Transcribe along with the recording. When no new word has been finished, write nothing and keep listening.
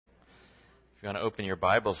If you want to open your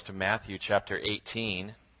Bibles to Matthew chapter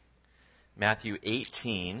 18, Matthew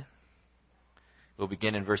 18, we'll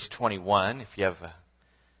begin in verse 21. If you have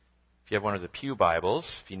one of the Pew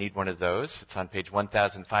Bibles, if you need one of those, it's on page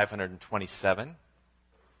 1527.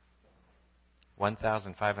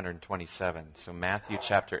 1527. So Matthew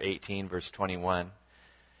chapter 18, verse 21.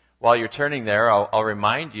 While you're turning there, I'll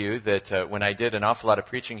remind you that when I did an awful lot of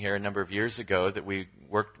preaching here a number of years ago, that we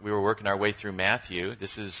were working our way through Matthew.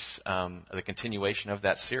 This is the continuation of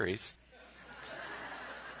that series.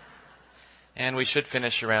 And we should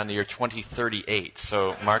finish around the year 2038,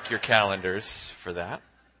 so mark your calendars for that.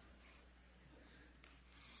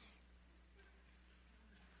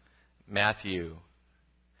 Matthew,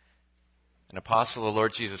 an apostle of the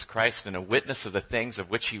Lord Jesus Christ and a witness of the things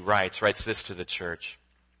of which he writes this to the church.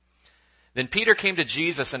 Then Peter came to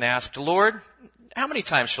Jesus and asked, Lord, how many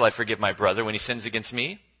times shall I forgive my brother when he sins against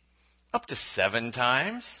me? Up to 7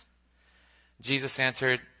 times? Jesus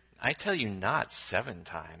answered, I tell you not 7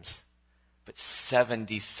 times, but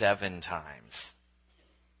 77 times.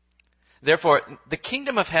 Therefore, the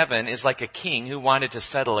kingdom of heaven is like a king who wanted to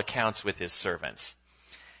settle accounts with his servants.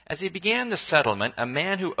 As he began the settlement, a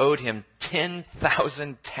man who owed him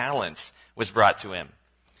 10,000 talents was brought to him.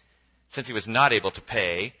 Since he was not able to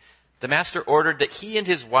pay, the master ordered that he and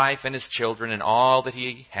his wife and his children and all that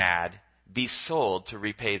he had be sold to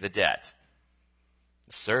repay the debt.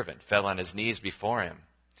 The servant fell on his knees before him.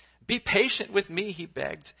 Be patient with me, he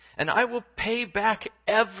begged, and I will pay back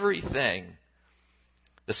everything.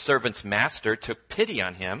 The servant's master took pity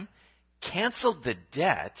on him, canceled the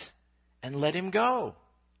debt, and let him go.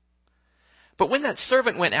 But when that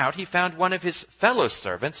servant went out, he found one of his fellow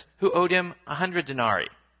servants who owed him 100 denarii.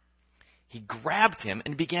 He grabbed him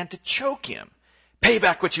and began to choke him. Pay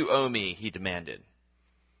back what you owe me, he demanded.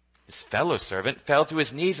 His fellow servant fell to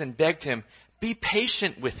his knees and begged him, be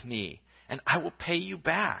patient with me, and I will pay you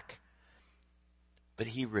back. But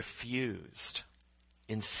he refused.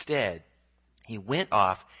 Instead, he went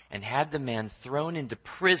off and had the man thrown into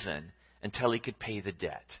prison until he could pay the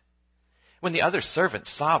debt. When the other servants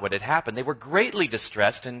saw what had happened, they were greatly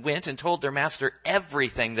distressed and went and told their master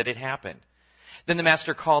everything that had happened. Then the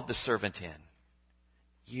master called the servant in.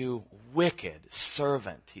 You wicked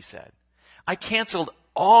servant, he said. I canceled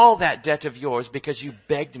all that debt of yours because you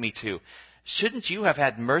begged me to. Shouldn't you have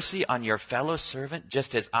had mercy on your fellow servant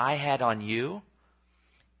just as I had on you?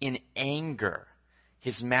 In anger,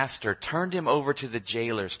 his master turned him over to the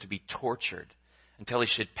jailers to be tortured until he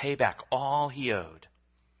should pay back all he owed.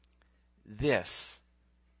 This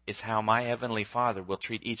is how my heavenly Father will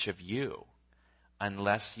treat each of you,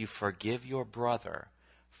 unless you forgive your brother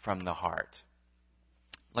from the heart.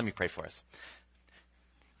 Let me pray for us.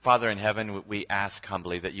 Father in heaven, we ask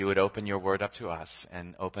humbly that you would open your word up to us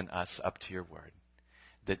and open us up to your word,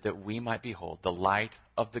 that we might behold the light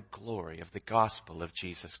of the glory of the gospel of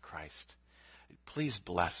Jesus Christ. Please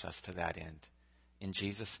bless us to that end. In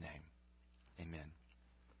Jesus' name, amen.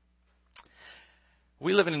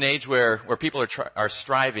 We live in an age where people are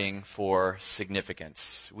striving for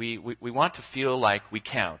significance. We want to feel like we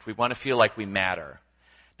count. We want to feel like we matter.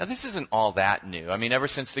 Now, this isn't all that new. I mean, ever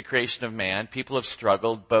since the creation of man, people have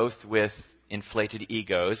struggled both with inflated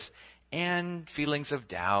egos and feelings of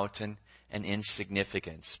doubt and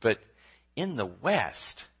insignificance. But in the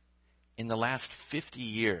West, in the last 50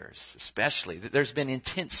 years especially, there's been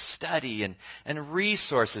intense study and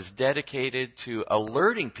resources dedicated to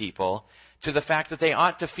alerting people to the fact that they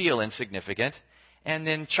ought to feel insignificant, and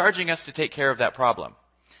then charging us to take care of that problem.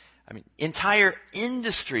 I mean, entire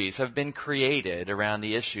industries have been created around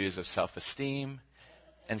the issues of self-esteem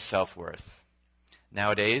and self-worth.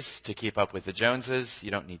 Nowadays, to keep up with the Joneses, you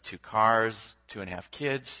don't need 2 cars, 2.5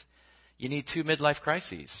 kids. You need 2 midlife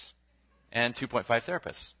crises and 2.5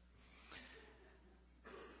 therapists.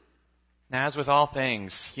 Now, as with all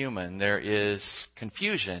things human, there is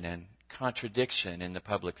confusion and contradiction in the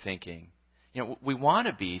public thinking. You know, we want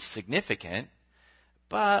to be significant,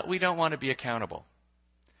 but we don't want to be accountable.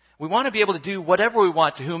 We want to be able to do whatever we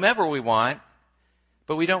want to whomever we want,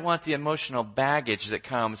 but we don't want the emotional baggage that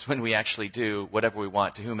comes when we actually do whatever we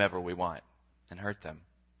want to whomever we want and hurt them.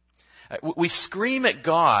 We scream at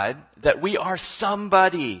God that we are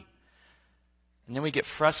somebody, and then we get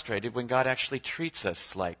frustrated when God actually treats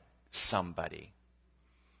us like somebody.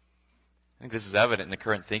 I think this is evident in the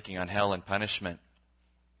current thinking on hell and punishment.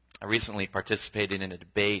 I recently participated in a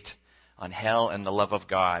debate on hell and the love of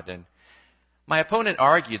God, and my opponent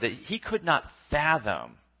argued that he could not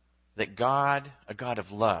fathom that God, a God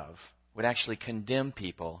of love, would actually condemn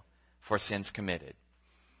people for sins committed.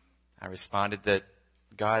 I responded that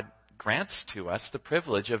God grants to us the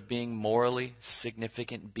privilege of being morally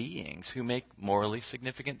significant beings who make morally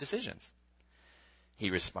significant decisions. He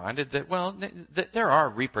responded that, well, that there are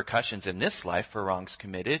repercussions in this life for wrongs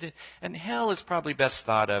committed, and hell is probably best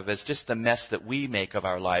thought of as just the mess that we make of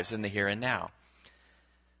our lives in the here and now.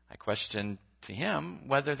 I questioned to him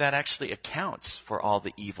whether that actually accounts for all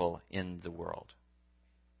the evil in the world.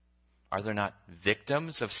 Are there not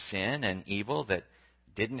victims of sin and evil that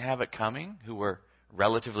didn't have it coming, who were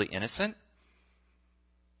relatively innocent?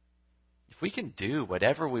 If we can do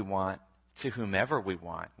whatever we want to whomever we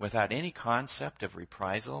want without any concept of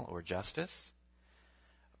reprisal or justice,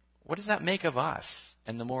 what does that make of us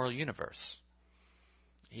and the moral universe?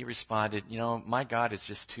 He responded, my God is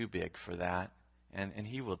just too big for that, and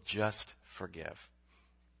he will just forgive.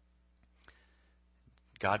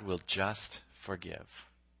 God will just forgive.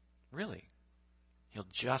 Really. He'll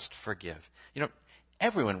just forgive.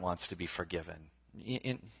 Everyone wants to be forgiven.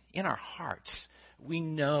 In our hearts, we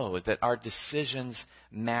know that our decisions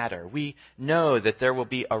matter. We know that there will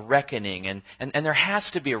be a reckoning, and there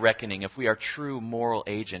has to be a reckoning if we are true moral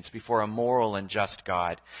agents before a moral and just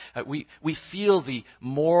God. We feel the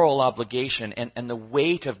moral obligation and the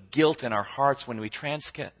weight of guilt in our hearts when we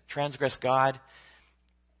transgress God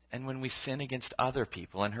and when we sin against other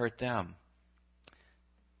people and hurt them.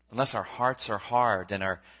 Unless our hearts are hard and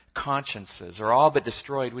our consciences are all but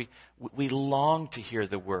destroyed, we long to hear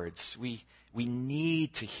the words. We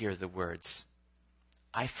need to hear the words,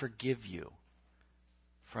 I forgive you,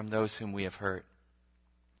 from those whom we have hurt.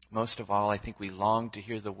 Most of all, I think we long to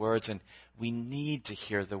hear the words, and we need to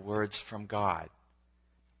hear the words from God.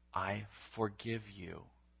 I forgive you.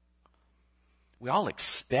 We all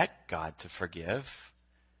expect God to forgive,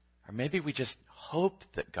 or maybe we just hope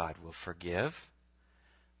that God will forgive.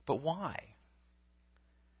 But why?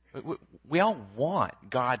 We all want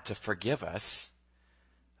God to forgive us.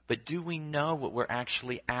 But do we know what we're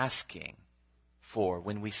actually asking for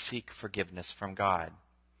when we seek forgiveness from God?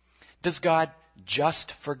 Does God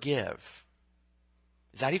just forgive?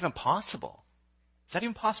 Is that even possible? Is that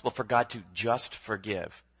even possible for God to just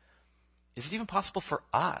forgive? Is it even possible for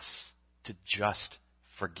us to just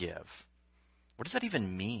forgive? What does that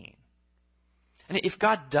even mean? And if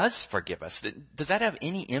God does forgive us, does that have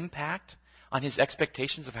any impact on his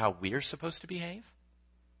expectations of how we're supposed to behave?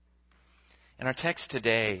 In our text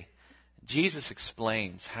today, Jesus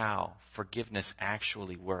explains how forgiveness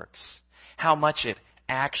actually works, how much it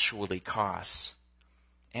actually costs,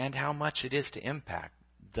 and how much it is to impact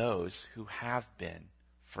those who have been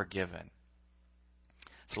forgiven.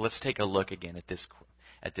 So let's take a look again at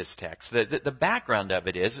this text. The background of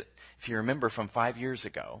it is, if you remember from 5 years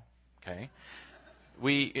ago, okay,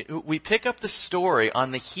 we pick up the story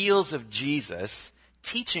on the heels of Jesus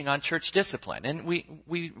teaching on church discipline. And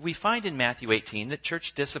we find in Matthew 18 that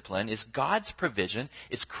church discipline is God's provision,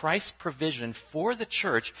 is Christ's provision for the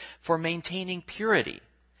church for maintaining purity.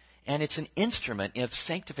 And it's an instrument of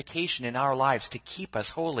sanctification in our lives to keep us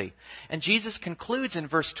holy. And Jesus concludes in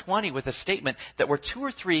verse 20 with a statement that where 2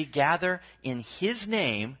 or 3 gather in his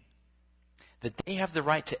name, that they have the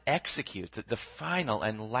right to execute the final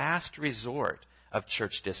and last resort of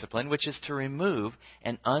church discipline, which is to remove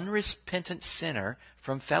an unrepentant sinner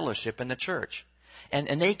from fellowship in the church.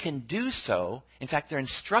 And they can do so, in fact, they're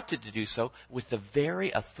instructed to do so with the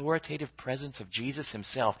very authoritative presence of Jesus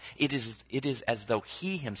himself. It is as though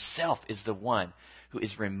he himself is the one who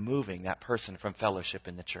is removing that person from fellowship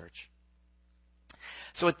in the church.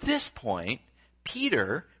 So at this point,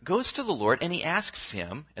 Peter goes to the Lord and he asks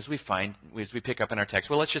him, as we pick up in our text.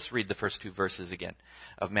 Well, let's just read the first 2 verses again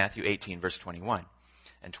of Matthew 18, verse 21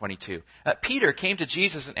 and 22. Peter came to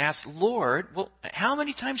Jesus and asked, Lord, well, how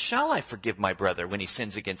many times shall I forgive my brother when he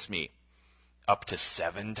sins against me? Up to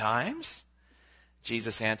 7 times?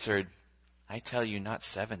 Jesus answered, I tell you, not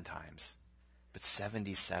 7 times, but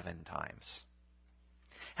 77 times.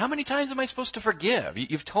 How many times am I supposed to forgive?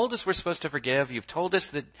 You've told us we're supposed to forgive. You've told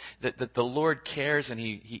us that the Lord cares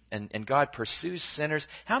and God pursues sinners.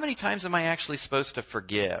 How many times am I actually supposed to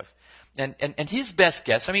forgive? And his best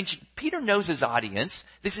guess, Peter knows his audience.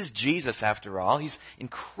 This is Jesus after all. He's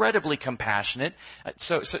incredibly compassionate.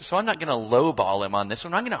 So I'm not going to lowball him on this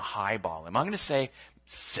one. I'm going to highball him. I'm going to say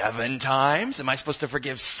 7 times. Am I supposed to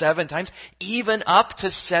forgive 7 times? Even up to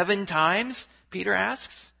 7 times? Peter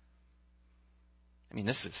asks.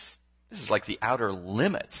 This is like the outer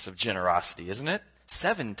limits of generosity, isn't it?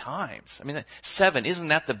 7 times. 7, isn't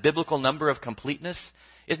that the biblical number of completeness?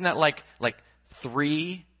 Isn't that like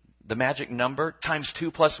 3, the magic number, times 2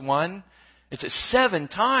 plus 1? It's 7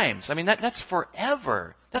 times. That's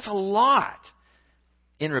forever. That's a lot.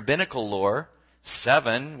 In rabbinical lore,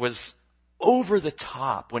 7 was over the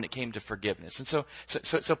top when it came to forgiveness. And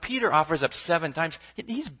so Peter offers up 7 times.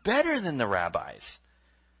 He's better than the rabbis.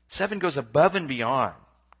 7 goes above and beyond.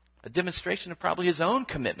 A demonstration of probably his own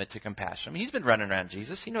commitment to compassion. I mean, he's been running around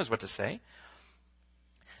Jesus. He knows what to say.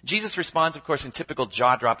 Jesus responds, of course, in typical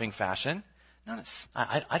jaw-dropping fashion.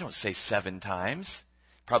 I don't say 7 times.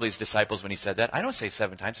 Probably his disciples, when he said that, I don't say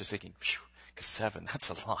 7 times. They're thinking, phew, 7, that's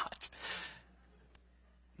a lot.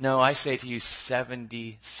 No, I say to you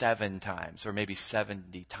 77 times, or maybe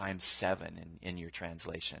 70 times 7 in your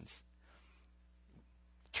translations.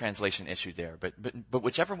 Translation issue there. But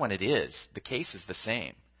whichever one it is, the case is the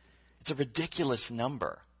same. It's a ridiculous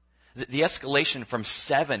number. The escalation from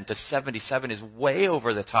 7 to 77 is way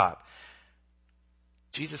over the top.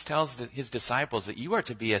 Jesus tells his disciples that you are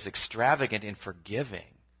to be as extravagant in forgiving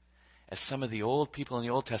as some of the old people in the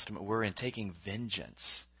Old Testament were in taking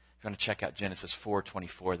vengeance. If you want to check out Genesis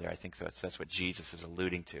 4:24 there, I think that's what Jesus is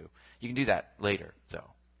alluding to. You can do that later,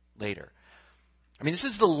 though. Later. I mean, this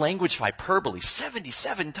is the language of hyperbole,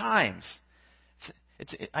 77 times.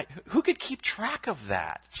 Who could keep track of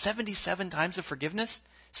that? 77 times of forgiveness?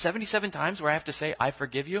 77 times where I have to say, I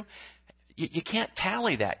forgive you? You can't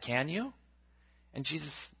tally that, can you? And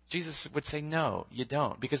Jesus would say, no, you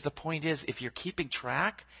don't. Because the point is, if you're keeping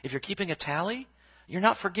track, if you're keeping a tally, you're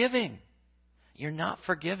not forgiving. You're not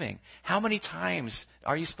forgiving. How many times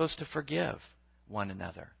are you supposed to forgive one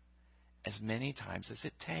another? As many times as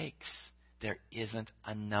it takes. There isn't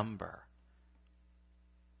a number.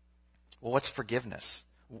 Well, what's forgiveness?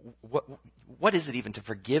 What is it even to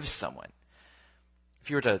forgive someone? If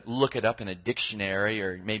you were to look it up in a dictionary,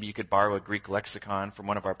 or maybe you could borrow a Greek lexicon from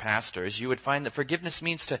one of our pastors, you would find that forgiveness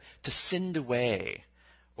means to send away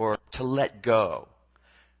or to let go.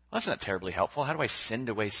 Well, that's not terribly helpful. How do I send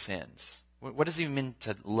away sins? What does it mean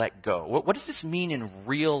to let go? What does this mean in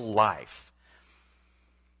real life?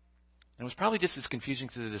 And it was probably just as confusing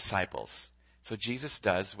to the disciples. So Jesus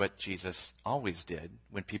does what Jesus always did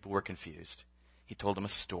when people were confused. He told them a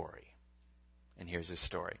story. And here's his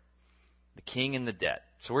story. The king and the debt.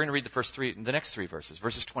 So we're going to read the next 3 verses,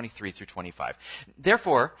 verses 23 through 25.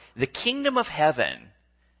 Therefore, the kingdom of heaven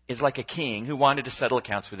is like a king who wanted to settle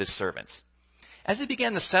accounts with his servants. As he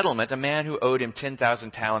began the settlement, a man who owed him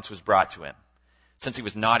 10,000 talents was brought to him. Since he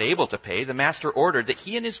was not able to pay, the master ordered that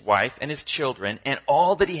he and his wife and his children and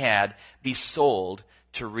all that he had be sold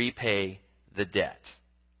to repay the debt.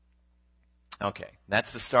 Okay,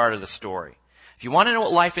 that's the start of the story. If you want to know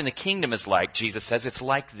what life in the kingdom is like, Jesus says, it's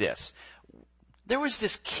like this. There was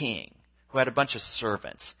this king who had a bunch of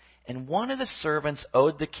servants, and one of the servants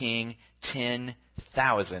owed the king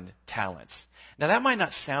 10,000 talents. Now that might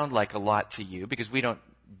not sound like a lot to you because we don't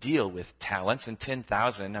deal with talents, and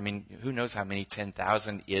 10,000, I mean, who knows how many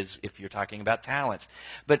 10,000 is if you're talking about talents.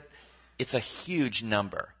 But it's a huge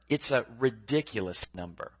number. It's a ridiculous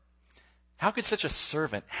number. How could such a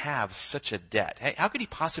servant have such a debt? How could he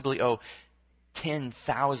possibly owe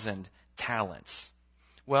 10,000 talents?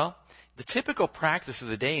 Well, the typical practice of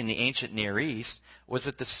the day in the ancient Near East was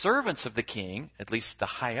that the servants of the king, at least the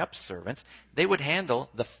high-up servants, they would handle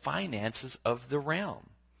the finances of the realm.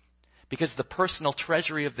 Because the personal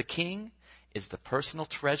treasury of the king is the personal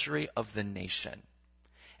treasury of the nation.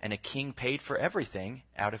 And a king paid for everything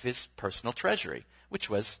out of his personal treasury, which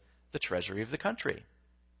was the treasury of the country.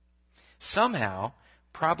 Somehow,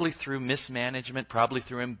 probably through mismanagement, probably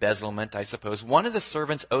through embezzlement, I suppose, one of the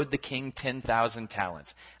servants owed the king 10,000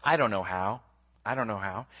 talents. I don't know how.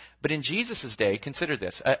 But in Jesus' day, consider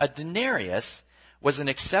this. A denarius was an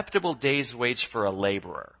acceptable day's wage for a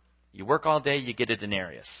laborer. You work all day, you get a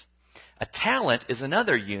denarius. A talent is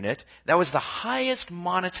another unit that was the highest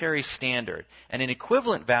monetary standard. And in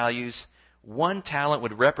equivalent values, 1 talent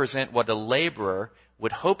would represent what a laborer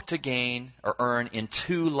would hope to gain or earn in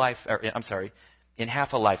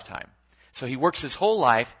half a lifetime. So he works his whole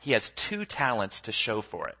life. He has 2 talents to show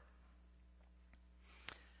for it.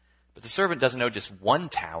 But the servant doesn't owe just 1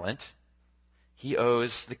 talent. He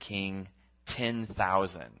owes the king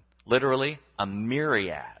 10,000. Literally, a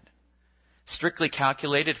myriad. Strictly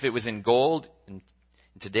calculated, if it was in gold, in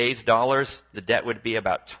today's dollars, the debt would be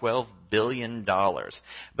about $12 billion.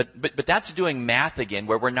 But that's doing math again,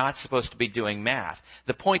 where we're not supposed to be doing math.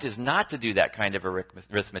 The point is not to do that kind of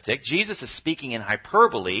arithmetic. Jesus is speaking in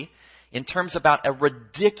hyperbole in terms about a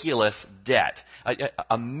ridiculous debt.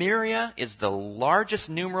 A myria is the largest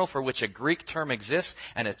numeral for which a Greek term exists,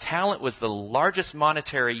 and a talent was the largest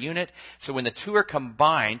monetary unit. So when the two are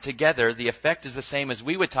combined together, the effect is the same as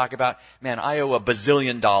we would talk about, man, I owe $1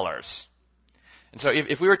 billion. And so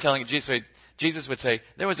if we were telling Jesus would say,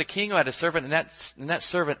 there was a king who had a servant, and that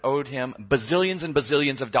servant owed him bazillions and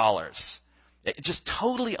bazillions of dollars. Just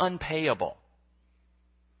totally unpayable.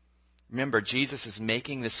 Remember, Jesus is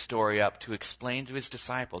making this story up to explain to his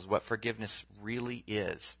disciples what forgiveness really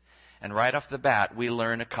is. And right off the bat, we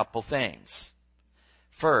learn a couple things.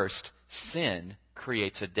 First, sin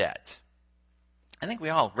creates a debt. I think we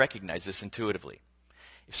all recognize this intuitively.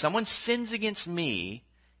 If someone sins against me,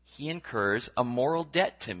 he incurs a moral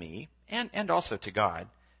debt to me and also to God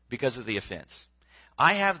because of the offense.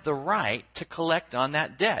 I have the right to collect on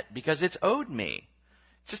that debt because it's owed me.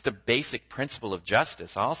 It's just a basic principle of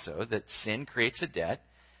justice also that sin creates a debt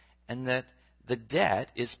and that the debt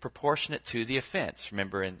is proportionate to the offense.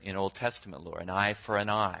 Remember in Old Testament law, an eye for an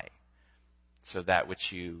eye. So that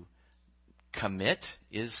which you commit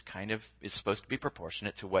is supposed to be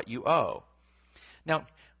proportionate to what you owe. Now,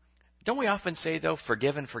 don't we often say, though,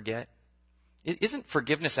 forgive and forget? Isn't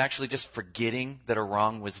forgiveness actually just forgetting that a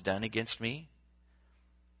wrong was done against me?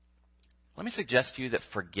 Let me suggest to you that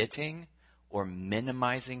forgetting or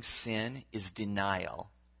minimizing sin is denial.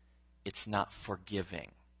 It's not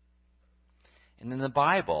forgiving. And in the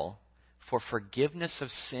Bible, for forgiveness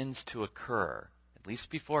of sins to occur, at least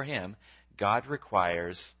before him, God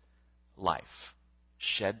requires life,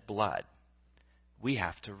 shed blood. We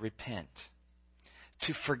have to repent.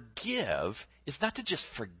 To forgive is not to just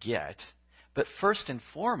forget, but first and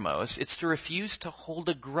foremost, it's to refuse to hold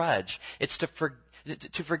a grudge. It's to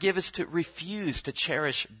forgive is to refuse to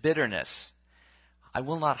cherish bitterness. I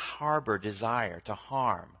will not harbor desire to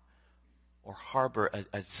harm or harbor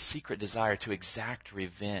a secret desire to exact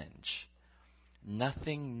revenge.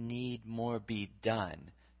 Nothing need more be done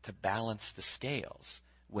to balance the scales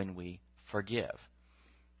when we forgive.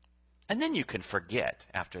 And then you can forget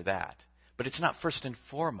after that. But it's not first and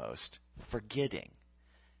foremost forgetting.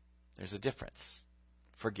 There's a difference.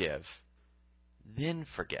 Forgive, then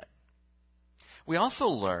forget. We also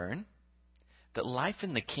learn that life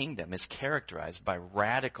in the kingdom is characterized by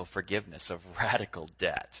radical forgiveness of radical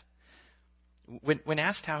debt. When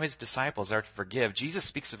asked how his disciples are to forgive, Jesus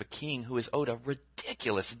speaks of a king who is owed a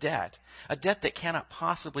ridiculous debt, a debt that cannot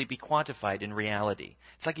possibly be quantified in reality.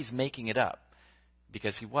 It's like he's making it up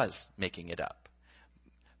because he was making it up.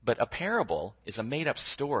 But a parable is a made-up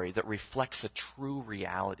story that reflects a true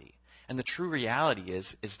reality. And the true reality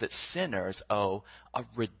is that sinners owe a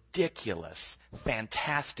ridiculous,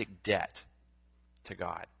 fantastic debt to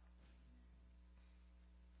God.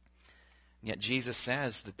 And yet Jesus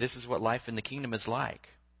says that this is what life in the kingdom is like.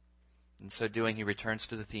 In so doing, he returns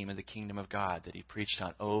to the theme of the kingdom of God that he preached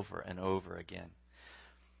on over and over again.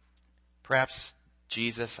 Perhaps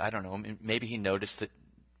Jesus, I don't know, maybe he noticed that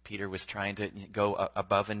Peter was trying to go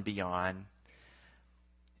above and beyond.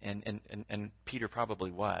 And Peter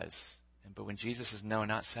probably was. But when Jesus says, no,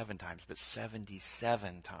 not 7 times, but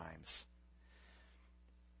 77 times,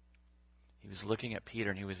 he was looking at Peter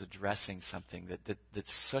and he was addressing something that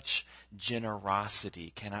such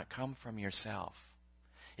generosity cannot come from yourself.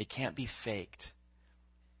 It can't be faked.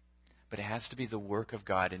 But it has to be the work of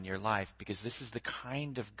God in your life, because this is the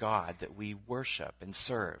kind of God that we worship and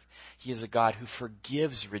serve. He is a God who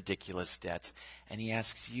forgives ridiculous debts, and he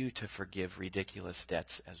asks you to forgive ridiculous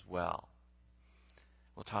debts as well.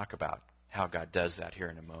 We'll talk about how God does that here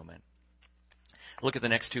in a moment. Look at the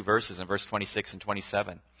next 2 verses in verse 26 and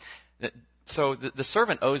 27. So the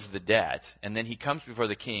servant owes the debt, and then he comes before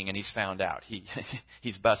the king, and he's found out.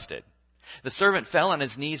 He's busted. The servant fell on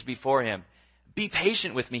his knees before him. Be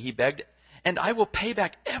patient with me, he begged, and I will pay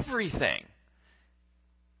back everything.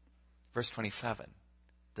 Verse 27.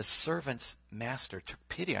 The servant's master took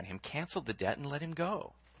pity on him, canceled the debt, and let him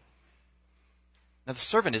go. Now the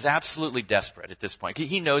servant is absolutely desperate at this point.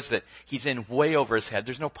 He knows that he's in way over his head.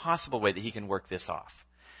 There's no possible way that he can work this off.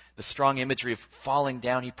 The strong imagery of falling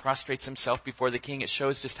down, he prostrates himself before the king. It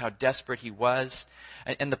shows just how desperate he was.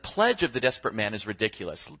 And the pledge of the desperate man is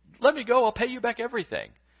ridiculous. Let me go, I'll pay you back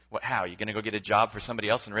everything. What, how? You going to go get a job for somebody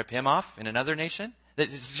else and rip him off in another nation?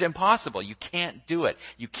 It's impossible. You can't do it.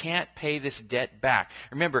 You can't pay this debt back.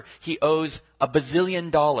 Remember, he owes $1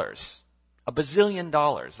 bazillion. $1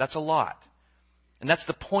 bazillion. That's a lot. And that's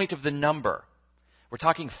the point of the number. We're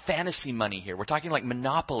talking fantasy money here. We're talking like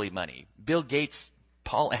monopoly money. Bill Gates,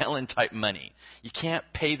 Paul Allen type money. You can't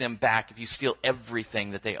pay them back if you steal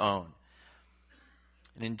everything that they own.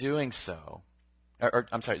 And in doing so,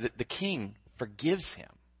 the king forgives him.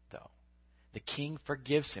 The king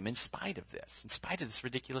forgives him in spite of this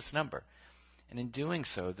ridiculous number. And in doing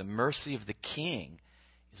so, the mercy of the king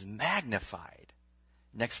is magnified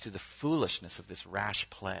next to the foolishness of this rash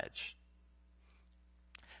pledge.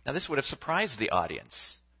 Now, this would have surprised the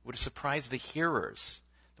audience, would have surprised the hearers,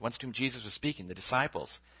 the ones to whom Jesus was speaking, the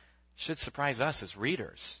disciples. Should surprise us as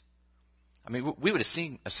readers. I mean, we would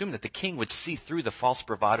assume that the king would see through the false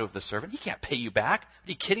bravado of the servant. He can't pay you back. Are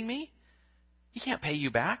you kidding me? He can't pay you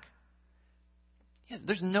back. Yeah,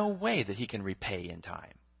 there's no way that he can repay in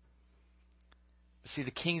time. But see, the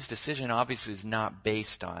king's decision obviously is not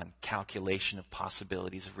based on calculation of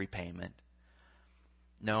possibilities of repayment.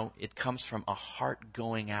 No, it comes from a heart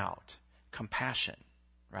going out. Compassion,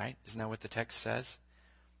 right? Isn't that what the text says?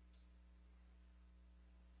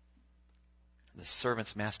 The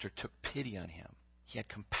servant's master took pity on him. He had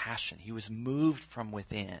compassion. He was moved from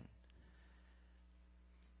within.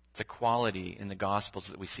 It's a quality in the Gospels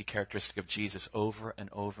that we see characteristic of Jesus over and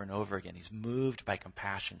over and over again. He's moved by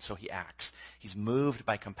compassion, so he acts. He's moved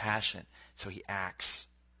by compassion, so he acts.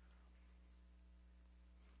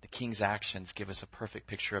 The king's actions give us a perfect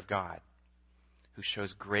picture of God, who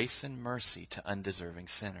shows grace and mercy to undeserving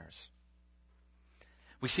sinners.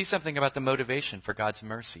 We see something about the motivation for God's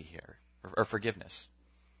mercy here. Or forgiveness.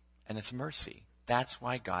 And it's mercy. That's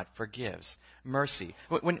why God forgives. Mercy.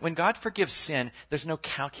 When God forgives sin, there's no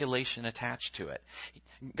calculation attached to it.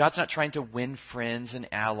 God's not trying to win friends and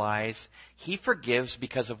allies. He forgives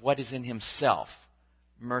because of what is in himself,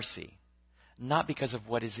 mercy. Not because of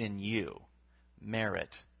what is in you,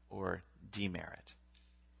 merit or demerit.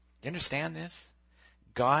 Do you understand this?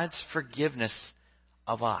 God's forgiveness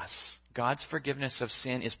of us, God's forgiveness of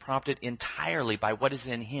sin is prompted entirely by what is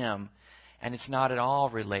in him, and it's not at all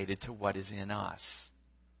related to what is in us.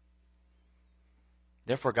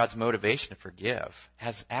 Therefore, God's motivation to forgive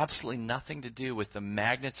has absolutely nothing to do with the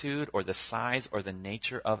magnitude or the size or the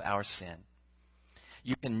nature of our sin.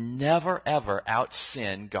 You can never, ever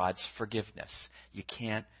out-sin God's forgiveness. You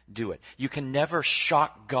can't do it. You can never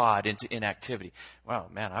shock God into inactivity. Well,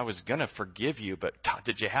 man, I was going to forgive you, but Todd,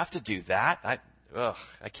 did you have to do that?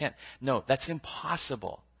 I can't. No, that's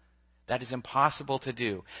impossible. That is impossible to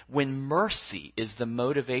do. When mercy is the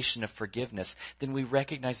motivation of forgiveness, then we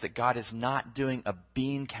recognize that God is not doing a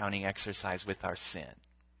bean counting exercise with our sin.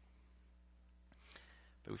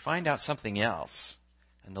 But we find out something else.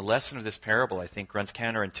 And the lesson of this parable, I think, runs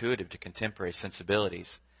counterintuitive to contemporary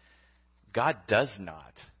sensibilities. God does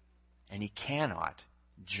not, and he cannot,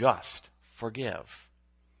 just forgive.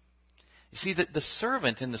 You see, the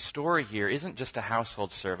servant in the story here isn't just a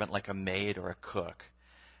household servant like a maid or a cook.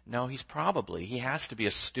 No, he has to be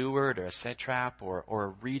a steward or a satrap or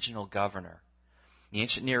a regional governor. In the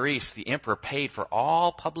ancient Near East, the emperor paid for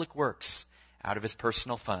all public works out of his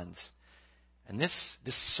personal funds. And this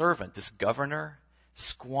servant, this governor,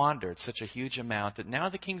 squandered such a huge amount that now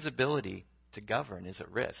the king's ability to govern is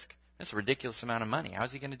at risk. That's a ridiculous amount of money. How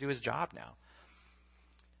is he going to do his job now?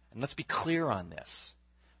 And let's be clear on this.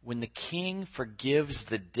 When the king forgives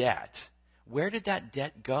the debt, where did that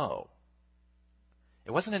debt go?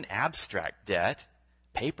 It wasn't an abstract debt,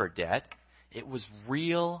 paper debt. It was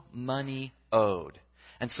real money owed.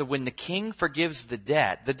 And so when the king forgives the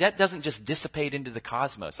debt doesn't just dissipate into the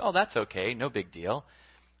cosmos. Oh, that's okay, no big deal.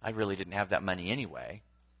 I really didn't have that money anyway.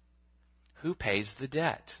 Who pays the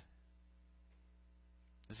debt?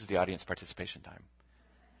 This is the audience participation time.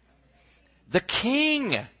 The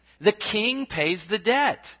king! The king pays the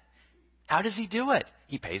debt. How does he do it?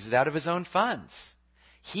 He pays it out of his own funds.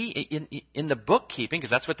 He, in the bookkeeping,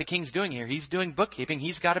 because that's what the king's doing here, he's doing bookkeeping,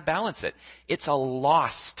 he's got to balance it. It's a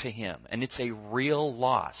loss to him, and it's a real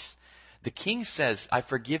loss. The king says, I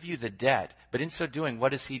forgive you the debt, but in so doing,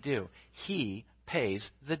 what does he do? He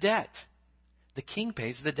pays the debt. The king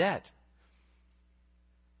pays the debt.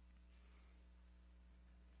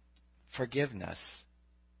 Forgiveness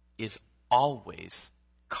is always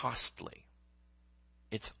costly.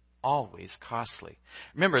 It's always costly.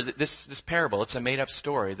 Remember, this parable, it's a made-up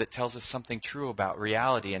story that tells us something true about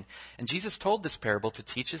reality. And Jesus told this parable to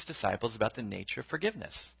teach his disciples about the nature of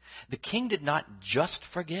forgiveness. The king did not just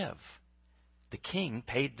forgive. The king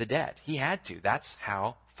paid the debt. He had to. That's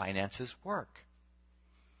how finances work.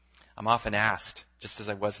 I'm often asked, just as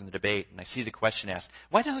I was in the debate, and I see the question asked,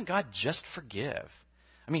 why doesn't God just forgive?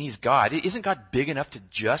 I mean, he's God. Isn't God big enough to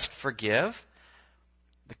just forgive?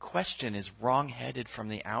 The question is wrong-headed from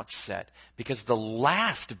the outset, because the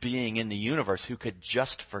last being in the universe who could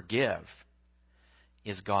just forgive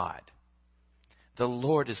is God. The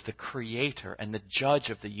Lord is the creator and the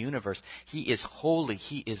judge of the universe. He is holy.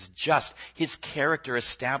 He is just. His character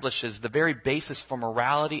establishes the very basis for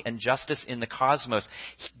morality and justice in the cosmos.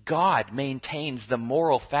 God maintains the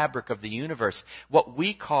moral fabric of the universe. What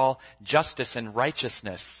we call justice and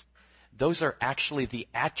righteousness, Those are actually the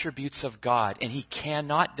attributes of God, and he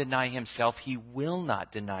cannot deny himself. He will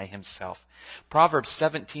not deny himself. Proverbs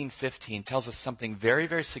 17:15 tells us something very,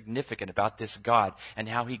 very significant about this God and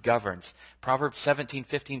how he governs. Proverbs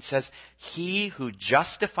 17:15 says, "He who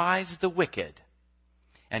justifies the wicked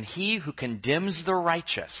and he who condemns the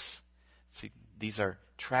righteous." See, these are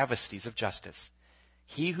travesties of justice.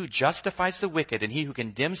 He who justifies the wicked and he who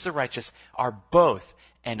condemns the righteous are both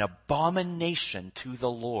an abomination to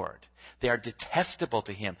the Lord. They are detestable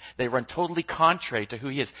to him. They run totally contrary to who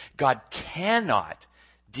he is. God cannot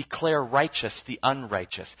declare righteous the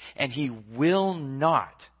unrighteous, and he will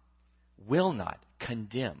not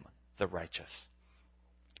condemn the righteous.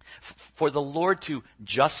 For the Lord to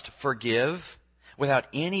just forgive without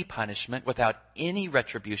any punishment, without any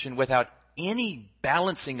retribution, without any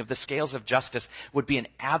balancing of the scales of justice would be an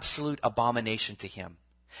absolute abomination to him.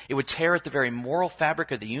 It would tear at the very moral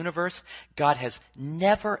fabric of the universe. God has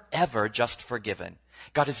never, ever just forgiven.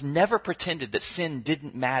 God has never pretended that sin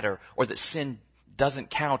didn't matter or that sin doesn't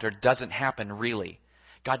count or doesn't happen really.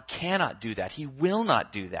 God cannot do that. He will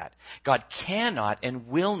not do that. God cannot and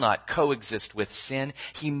will not coexist with sin.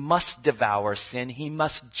 He must devour sin. He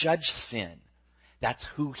must judge sin. That's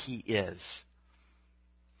who he is.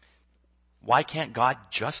 Why can't God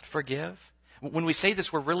just forgive? When we say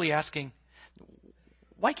this, we're really asking,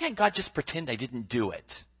 why can't God just pretend I didn't do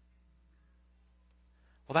it?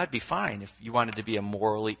 Well, that'd be fine if you wanted to be a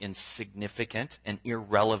morally insignificant and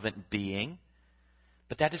irrelevant being.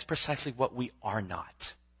 But that is precisely what we are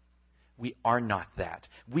not. We are not that.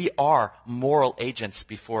 We are moral agents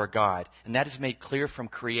before God. And that is made clear from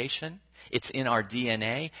creation. It's in our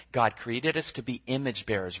DNA. God created us to be image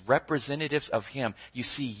bearers, representatives of him. You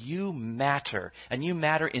see, you matter. And you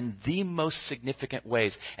matter in the most significant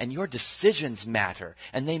ways. And your decisions matter.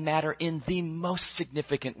 And they matter in the most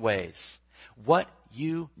significant ways. What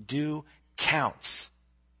you do counts.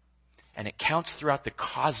 And it counts throughout the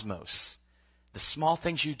cosmos. The small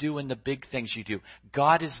things you do and the big things you do.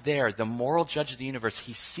 God is there, the moral judge of the universe.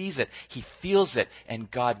 He sees it, he feels it, and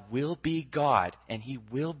God will be God, and he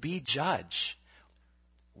will be judge.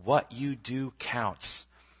 What you do counts.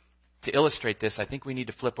 To illustrate this, I think we need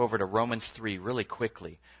to flip over to Romans 3 really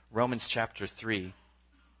quickly. Romans chapter 3.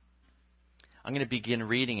 I'm going to begin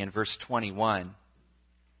reading in verse 21.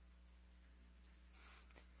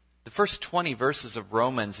 The first 20 verses of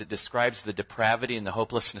Romans, it describes the depravity and the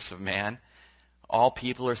hopelessness of man. All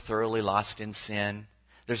people are thoroughly lost in sin.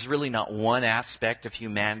 There's really not one aspect of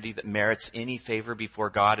humanity that merits any favor before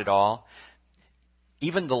God at all.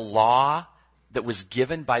 Even the law that was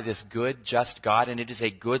given by this good, just God, and it is a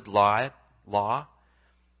good law,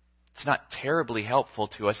 it's not terribly helpful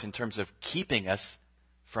to us in terms of keeping us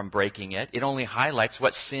from breaking it. It only highlights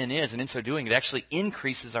what sin is, and in so doing, it actually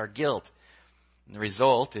increases our guilt. And the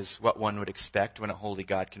result is what one would expect when a holy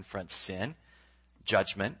God confronts sin: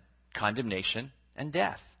 judgment, condemnation, and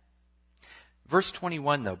death. Verse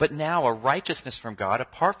 21 though, "But now a righteousness from God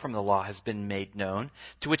apart from the law has been made known,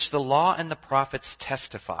 to which the law and the prophets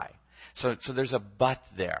testify." So there's a but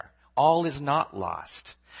there. All is not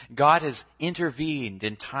lost. God has intervened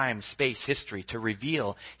in time, space, history to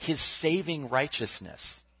reveal his saving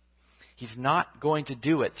righteousness. He's not going to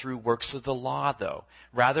do it through works of the law though.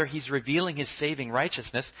 Rather, he's revealing his saving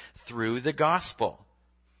righteousness through the gospel.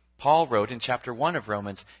 Paul wrote in chapter 1 of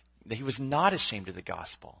Romans that he was not ashamed of the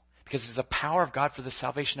gospel because it is a power of God for the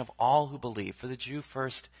salvation of all who believe, for the Jew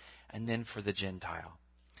first and then for the Gentile.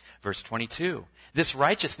 Verse 22, this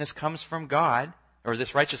righteousness from God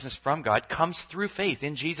comes through faith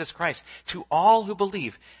in Jesus Christ to all who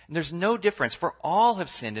believe. And there's no difference, for all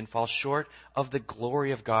have sinned and fall short of the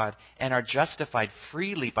glory of God and are justified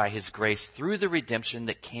freely by his grace through the redemption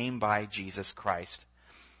that came by Jesus Christ.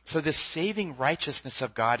 So this saving righteousness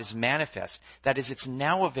of God is manifest. That is, it's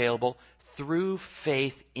now available through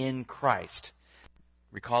faith in Christ.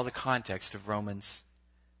 Recall the context of Romans.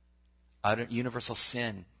 Utter universal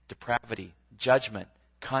sin, depravity, judgment,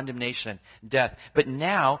 condemnation, death. But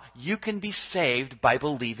now you can be saved by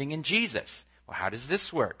believing in Jesus. Well, how does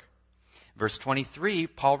this work? Verse 23,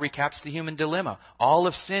 Paul recaps the human dilemma. All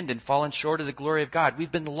have sinned and fallen short of the glory of God.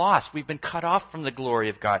 We've been lost. We've been cut off from the glory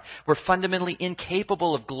of God. We're fundamentally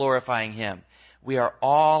incapable of glorifying him. We are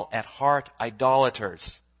all at heart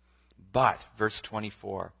idolaters. But, verse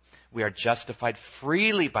 24, we are justified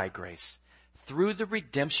freely by grace through the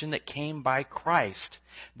redemption that came by Christ.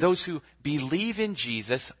 Those who believe in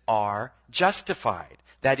Jesus are justified.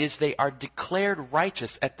 That is, they are declared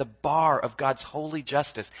righteous at the bar of God's holy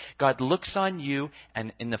justice. God looks on you,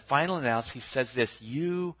 and in the final analysis, he says this: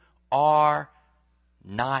 you are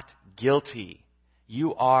not guilty.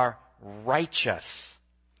 You are righteous.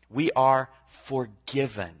 We are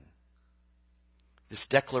forgiven. This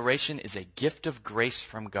declaration is a gift of grace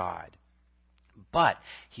from God. But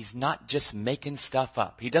He's not just making stuff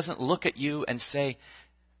up. He doesn't look at you and say,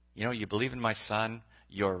 you know, you believe in my Son,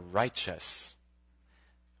 you're righteous,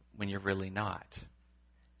 when you're really not.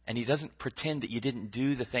 And He doesn't pretend that you didn't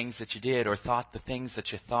do the things that you did or thought the things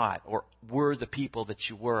that you thought or were the people that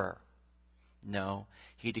you were. No,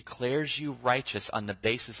 He declares you righteous on the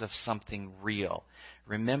basis of something real.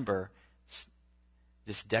 Remember,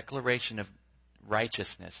 this declaration of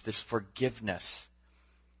righteousness, this forgiveness,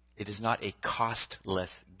 it is not a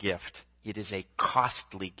costless gift. It is a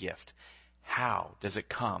costly gift. How does it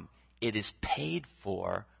come? It is paid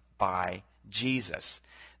for by Jesus.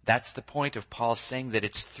 That's the point of Paul saying that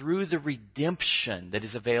it's through the redemption that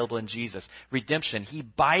is available in Jesus. Redemption. He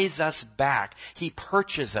buys us back. He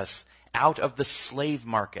purchases us out of the slave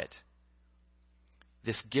market.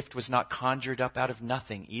 This gift was not conjured up out of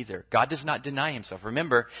nothing either. God does not deny Himself.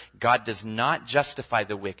 Remember, God does not justify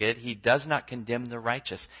the wicked. He does not condemn the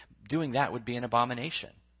righteous. Doing that would be an abomination.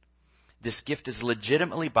 This gift is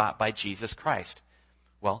legitimately bought by Jesus Christ.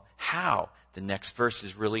 Well, how? The next verse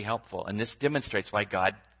is really helpful. And this demonstrates why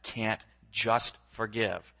God can't just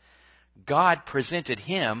forgive. God presented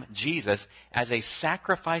Him, Jesus, as a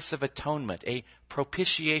sacrifice of atonement, a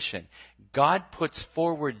propitiation. God puts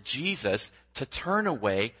forward Jesus to turn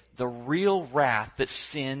away the real wrath that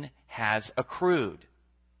sin has accrued.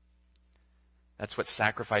 That's what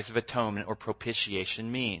sacrifice of atonement or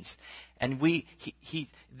propitiation means. And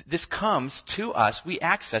this comes to us, we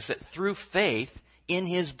access it through faith in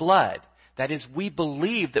His blood. That is, we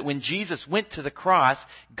believe that when Jesus went to the cross,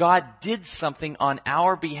 God did something on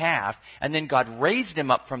our behalf, and then God raised Him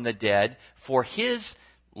up from the dead for His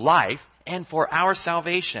life and for our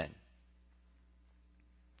salvation.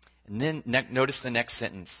 And then notice the next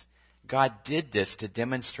sentence. God did this to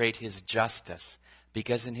demonstrate His justice,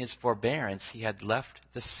 because in His forbearance He had left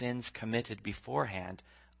the sins committed beforehand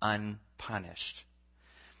unpunished.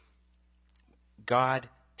 God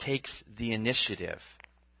takes the initiative.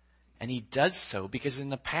 And He does so because in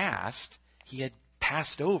the past, He had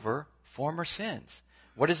passed over former sins.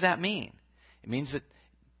 What does that mean? It means that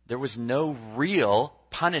there was no real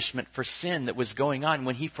punishment for sin that was going on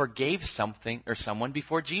when He forgave something or someone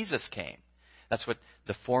before Jesus came. That's what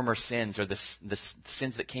the former sins or the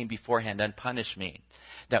sins that came beforehand unpunished mean.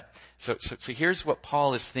 Now, so here's what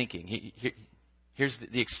Paul is thinking. Here's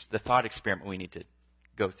the thought experiment we need to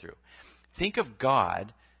go through. Think of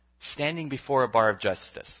God standing before a bar of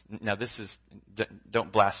justice. Now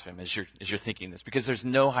don't blaspheme as you're thinking this, because there's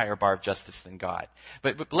no higher bar of justice than God.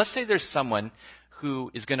 But let's say there's someone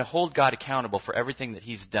who is going to hold God accountable for everything that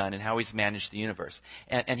He's done and how He's managed the universe.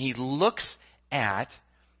 And he looks at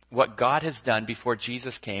what God has done before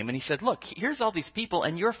Jesus came, and He said, look, here's all these people,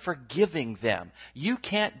 and you're forgiving them. You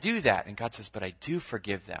can't do that. And God says, but I do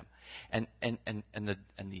forgive them. And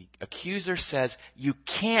the accuser says, you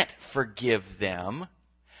can't forgive them.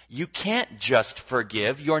 You can't just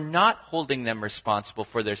forgive. You're not holding them responsible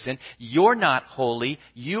for their sin. You're not holy.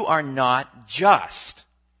 You are not just.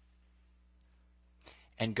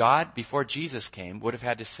 And God, before Jesus came, would have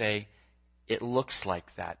had to say, it looks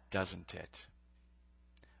like that, doesn't it?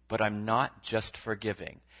 But I'm not just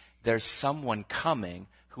forgiving. There's someone coming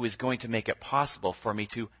who is going to make it possible for me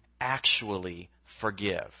to actually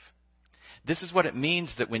forgive. This is what it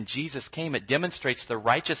means that when Jesus came, it demonstrates the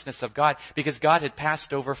righteousness of God because God had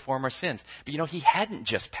passed over former sins. But He hadn't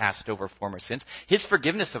just passed over former sins. His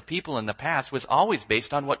forgiveness of people in the past was always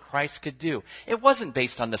based on what Christ could do. It wasn't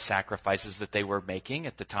based on the sacrifices that they were making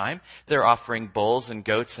at the time. They're offering bulls and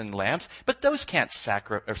goats and lambs, but those can't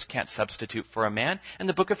substitute for a man. And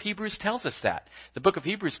the book of Hebrews tells us that. The book of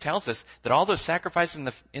Hebrews tells us that all those sacrifices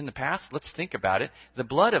in the past, let's think about it, the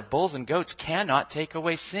blood of bulls and goats cannot take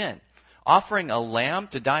away sin. Offering a lamb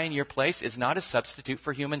to die in your place is not a substitute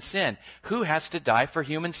for human sin. Who has to die for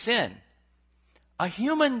human sin? A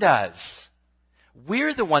human does.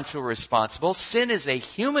 We're the ones who are responsible. Sin is a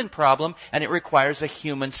human problem, and it requires a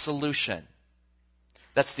human solution.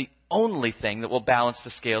 That's the only thing that will balance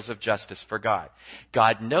the scales of justice for God.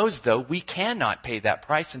 God knows, though, we cannot pay that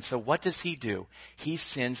price, and so what does He do? He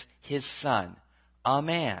sends His Son, a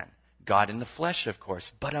man. God in the flesh, of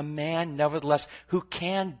course, but a man, nevertheless, who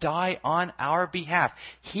can die on our behalf.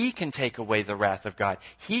 He can take away the wrath of God.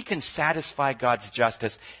 He can satisfy God's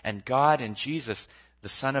justice, and God and Jesus, the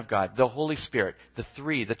Son of God, the Holy Spirit, the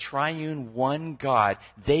three, the triune one God,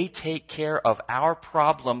 they take care of our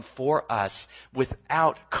problem for us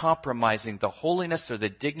without compromising the holiness or the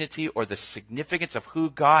dignity or the significance of who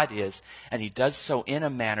God is. And He does so in a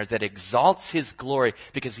manner that exalts His glory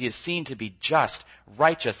because He is seen to be just,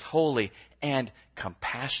 righteous, holy, and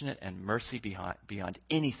compassionate and mercy beyond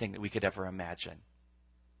anything that we could ever imagine.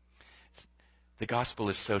 The gospel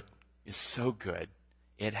is so good.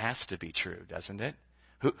 It has to be true, doesn't it?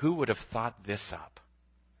 Who would have thought this up?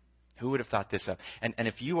 Who would have thought this up? And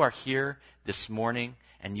if you are here this morning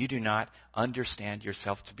and you do not understand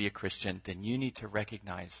yourself to be a Christian, then you need to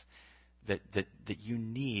recognize that you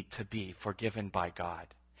need to be forgiven by God.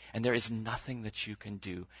 And there is nothing that you can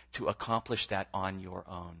do to accomplish that on your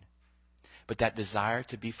own. But that desire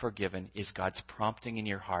to be forgiven is God's prompting in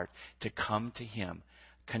your heart to come to Him,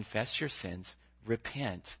 confess your sins,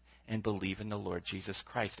 repent, and believe in the Lord Jesus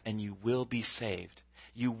Christ. And you will be saved.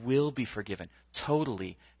 You will be forgiven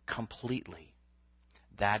totally, completely.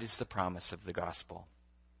 That is the promise of the gospel.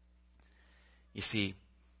 You see,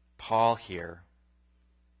 Paul here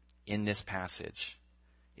in this passage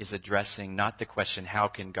is addressing not the question, how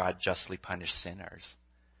can God justly punish sinners?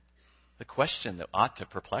 The question that ought to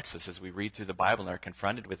perplex us as we read through the Bible and are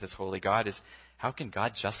confronted with this holy God is, how can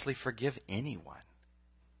God justly forgive anyone?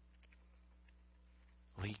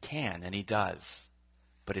 Well, He can, and He does,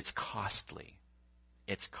 but it's costly.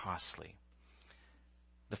 It's costly.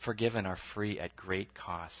 The forgiven are free at great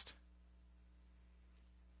cost.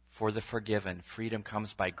 For the forgiven, freedom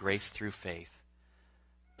comes by grace through faith.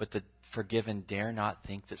 But the forgiven dare not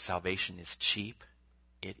think that salvation is cheap.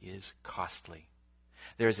 It is costly.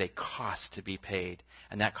 There is a cost to be paid,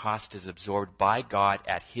 and that cost is absorbed by God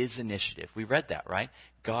at His initiative. We read that, right?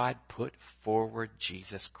 God put forward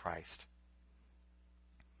Jesus Christ.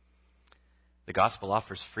 The gospel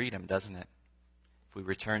offers freedom, doesn't it? If we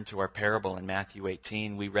return to our parable in Matthew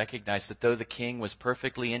 18, we recognize that though the king was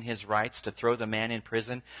perfectly in his rights to throw the man in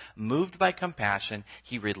prison, moved by compassion,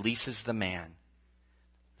 He releases the man.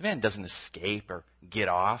 The man doesn't escape or get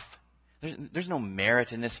off. There's no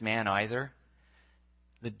merit in this man either.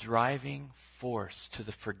 The driving force to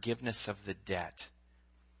the forgiveness of the debt,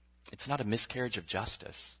 it's not a miscarriage of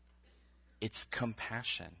justice. It's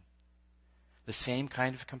compassion. The same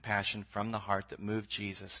kind of compassion from the heart that moved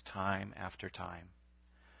Jesus time after time.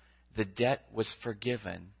 The debt was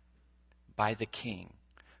forgiven by the king,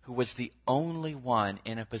 who was the only one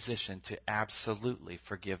in a position to absolutely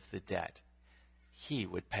forgive the debt. He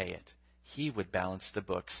would pay it. He would balance the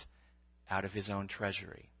books out of His own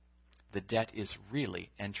treasury. The debt is really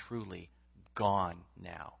and truly gone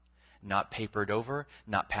now. Not papered over,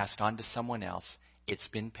 not passed on to someone else. It's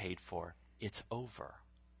been paid for. It's over.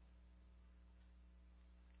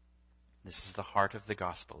 This is the heart of the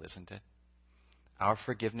gospel, isn't it? Our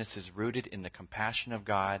forgiveness is rooted in the compassion of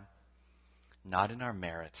God, not in our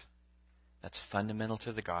merit. That's fundamental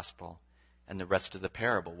to the gospel, and the rest of the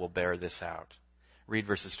parable will bear this out. Read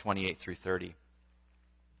verses 28 through 30.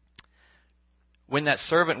 When that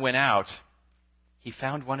servant went out, he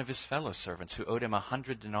found one of his fellow servants who owed him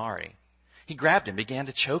 100 denarii. He grabbed him, began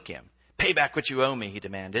to choke him. "Pay back what you owe me," he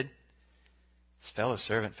demanded. His fellow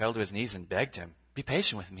servant fell to his knees and begged him, "Be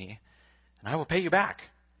patient with me, and I will pay you back."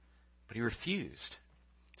 But he refused.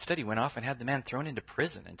 Instead, he went off and had the man thrown into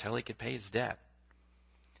prison until he could pay his debt.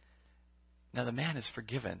 Now the man is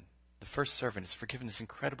forgiven. The first servant is forgiven this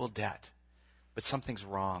incredible debt. But something's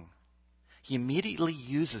wrong. He immediately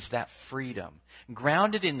uses that freedom,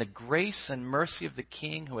 grounded in the grace and mercy of the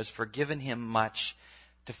king who has forgiven him much,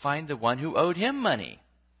 to find the one who owed him money.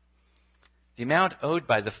 The amount owed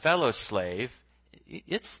by the fellow slave,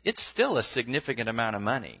 it's still a significant amount of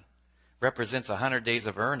money. Represents 100 days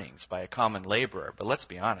of earnings by a common laborer. But let's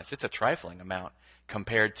be honest, it's a trifling amount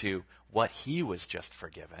compared to what he was just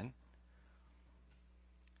forgiven.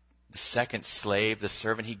 The second slave, the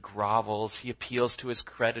servant, he grovels, he appeals to his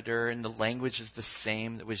creditor, and the language is the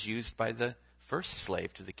same that was used by the first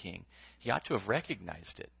slave to the king. He ought to have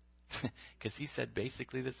recognized it, because he said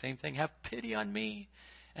basically the same thing. "Have pity on me,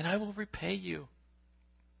 and I will repay you."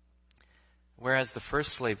 Whereas the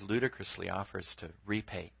first slave ludicrously offers to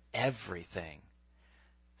repay everything,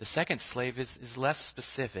 the second slave is less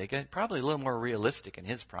specific and probably a little more realistic in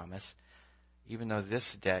his promise, even though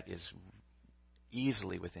this debt is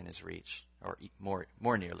easily within his reach, or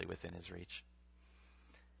more nearly within his reach.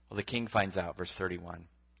 Well, the king finds out, verse 31.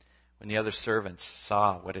 When the other servants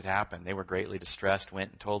saw what had happened, they were greatly distressed,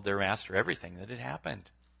 went and told their master everything that had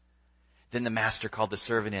happened. Then the master called the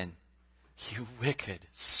servant in. "You wicked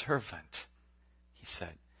servant," he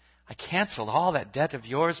said. "I canceled all that debt of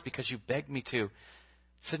yours because you begged me to.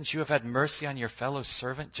 Shouldn't you have had mercy on your fellow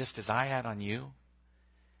servant just as I had on you?"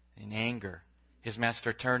 In anger, his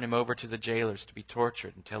master turned him over to the jailers to be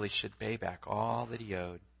tortured until he should pay back all that he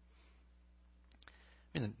owed.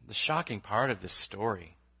 I mean, the shocking part of this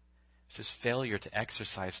story is his failure to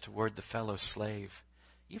exercise toward the fellow slave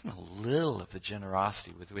even a little of the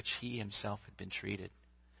generosity with which he himself had been treated.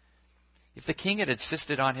 If the king had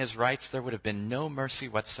insisted on his rights, there would have been no mercy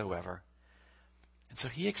whatsoever. And so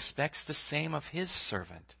he expects the same of his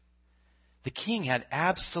servant. The king had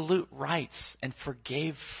absolute rights and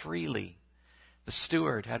forgave freely. The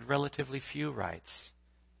steward had relatively few rights,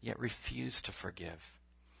 yet refused to forgive.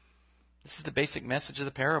 This is the basic message of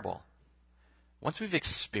the parable. Once we've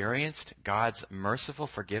experienced God's merciful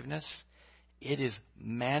forgiveness, it is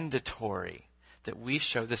mandatory that we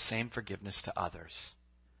show the same forgiveness to others.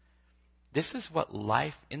 This is what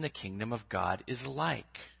life in the kingdom of God is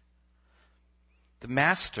like. The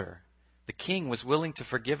master, the king, was willing to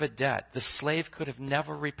forgive a debt the slave could have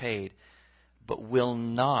never repaid, but will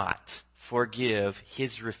not forgive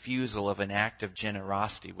his refusal of an act of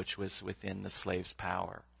generosity which was within the slave's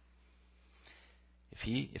power. If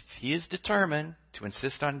he is determined to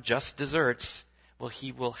insist on just deserts, well,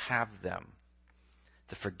 he will have them.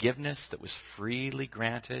 The forgiveness that was freely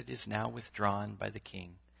granted is now withdrawn by the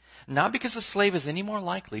king. Not because the slave is any more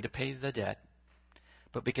likely to pay the debt,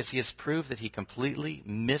 but because he has proved that he completely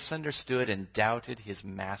misunderstood and doubted his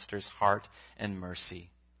master's heart and mercy.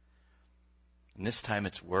 And this time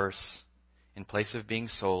it's worse. In place of being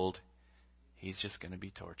sold, he's just going to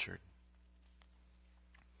be tortured.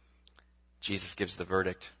 Jesus gives the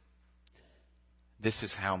verdict. This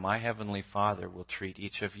is how my heavenly Father will treat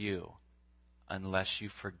each of you unless you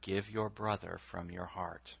forgive your brother from your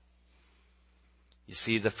heart. You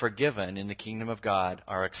see, the forgiven in the kingdom of God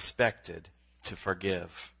are expected to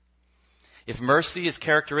forgive. If mercy is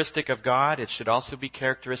characteristic of God, it should also be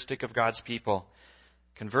characteristic of God's people.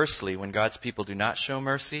 Conversely, when God's people do not show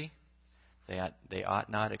mercy, they ought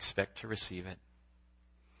not expect to receive it.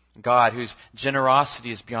 God, whose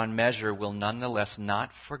generosity is beyond measure, will nonetheless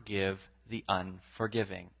not forgive the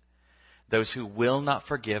unforgiving. Those who will not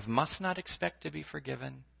forgive must not expect to be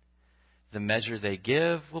forgiven. The measure they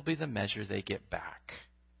give will be the measure they get back.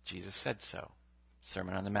 Jesus said so.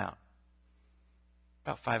 Sermon on the Mount.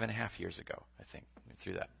 About 5.5 years ago, I think, we went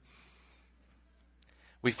through that.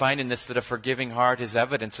 We find in this that a forgiving heart is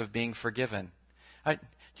evidence of being forgiven. Do you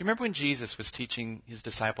remember when Jesus was teaching his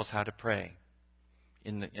disciples how to pray?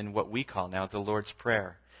 In what we call now the Lord's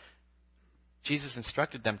Prayer. Jesus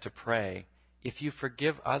instructed them to pray, if you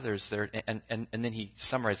forgive others, and then he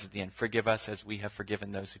summarizes at the end, forgive us as we have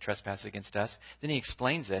forgiven those who trespass against us. Then he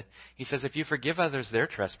explains it. He says, if you forgive others their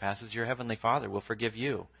trespasses, your heavenly Father will forgive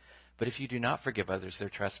you. But if you do not forgive others their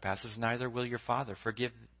trespasses, neither will your Father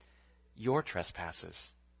forgive your trespasses.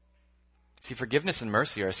 See, forgiveness and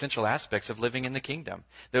mercy are essential aspects of living in the kingdom.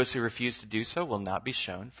 Those who refuse to do so will not be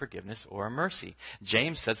shown forgiveness or mercy.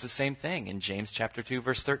 James says the same thing in James chapter 2,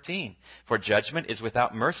 verse 13. For judgment is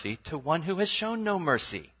without mercy to one who has shown no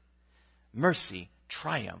mercy. Mercy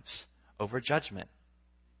triumphs over judgment.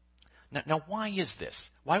 Now, why is this?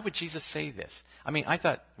 Why would Jesus say this? I mean, I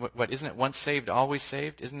thought, isn't it once saved, always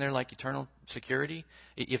saved? Isn't there like eternal security?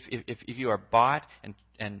 If you are bought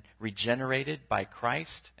and regenerated by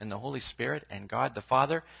Christ and the Holy Spirit and God the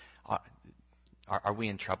Father, are we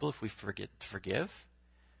in trouble if we forget to forgive?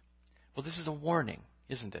 Well, this is a warning,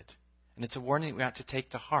 isn't it? And it's a warning that we ought to take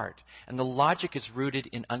to heart. And the logic is rooted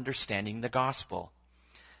in understanding the gospel.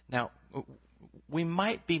 Now, we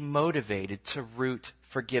might be motivated to root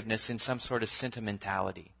forgiveness in some sort of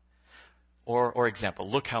sentimentality. Or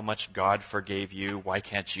example, look how much God forgave you, why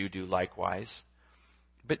can't you do likewise?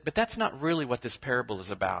 But that's not really what this parable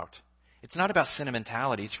is about. It's not about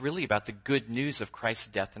sentimentality. It's really about the good news of Christ's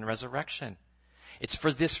death and resurrection. It's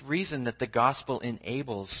for this reason that the gospel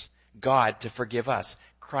enables God to forgive us.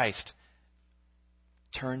 Christ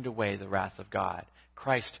turned away the wrath of God.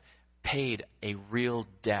 Christ paid a real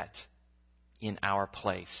debt in our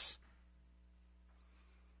place.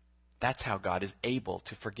 That's how God is able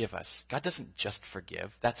to forgive us. God doesn't just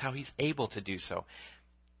forgive. That's how he's able to do so.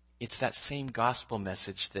 It's that same gospel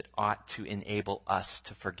message that ought to enable us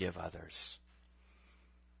to forgive others.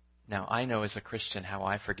 Now, I know as a Christian how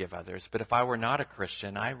I forgive others, but if I were not a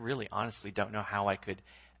Christian, I really honestly don't know how I could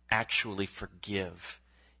actually forgive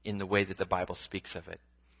in the way that the Bible speaks of it.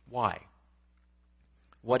 Why?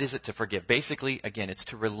 What is it to forgive? Basically, again, it's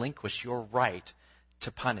to relinquish your right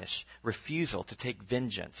to punish, refusal to take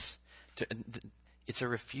vengeance. It's a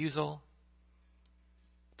refusal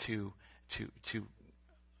to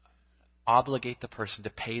obligate the person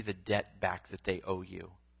to pay the debt back that they owe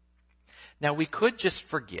you. Now, we could just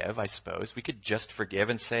forgive, I suppose. We could just forgive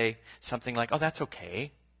and say something like, oh, that's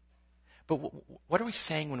okay. But what are we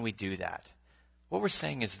saying when we do that? What we're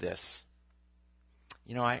saying is this.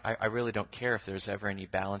 I really don't care if there's ever any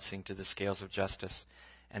balancing to the scales of justice,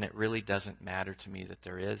 and it really doesn't matter to me that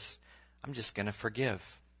there is. I'm just going to forgive.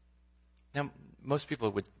 Now,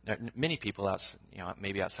 many people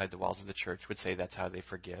maybe outside the walls of the church would say that's how they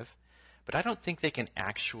forgive. But I don't think they can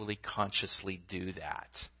actually consciously do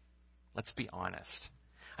that. Let's be honest.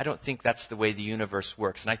 I don't think that's the way the universe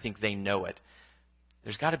works, and I think they know it.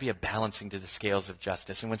 There's got to be a balancing to the scales of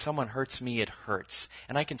justice. And when someone hurts me, it hurts.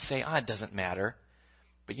 And I can say, it doesn't matter.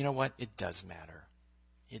 But you know what? It does matter.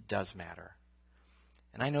 It does matter.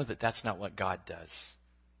 And I know that that's not what God does.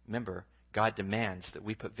 Remember, God demands that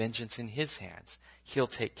we put vengeance in His hands. He'll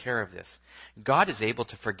take care of this. God is able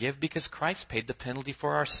to forgive because Christ paid the penalty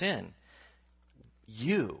for our sin.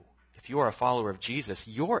 If you are a follower of Jesus,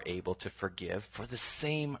 you're able to forgive for the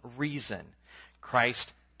same reason.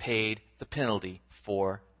 Christ paid the penalty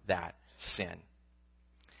for that sin.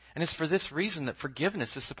 And it's for this reason that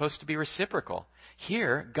forgiveness is supposed to be reciprocal.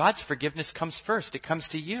 Here, God's forgiveness comes first. It comes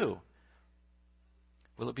to you.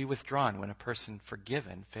 Will it be withdrawn when a person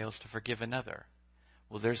forgiven fails to forgive another?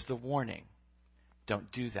 Well, there's the warning.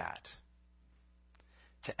 Don't do that.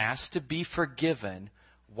 To ask to be forgiven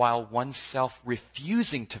while oneself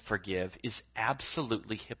refusing to forgive is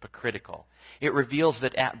absolutely hypocritical. It reveals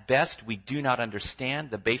that at best we do not understand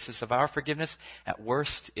the basis of our forgiveness. At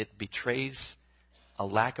worst, it betrays a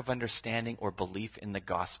lack of understanding or belief in the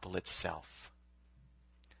gospel itself.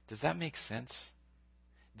 Does that make sense?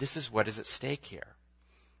 This is what is at stake here.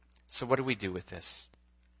 So what do we do with this?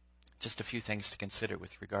 Just a few things to consider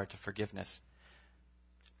with regard to forgiveness.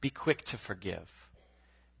 Be quick to forgive.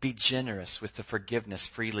 Be generous with the forgiveness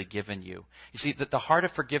freely given you. You see, that the heart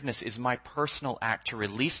of forgiveness is my personal act to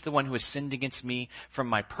release the one who has sinned against me from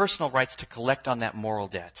my personal rights to collect on that moral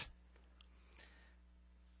debt.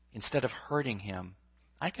 Instead of hurting him,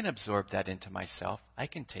 I can absorb that into myself. I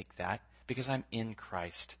can take that because I'm in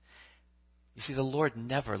Christ. You see, the Lord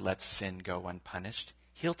never lets sin go unpunished.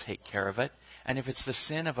 He'll take care of it. And if it's the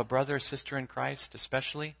sin of a brother or sister in Christ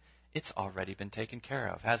especially, it's already been taken care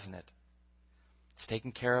of, hasn't it? It's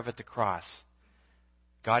taken care of at the cross.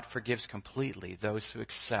 God forgives completely those who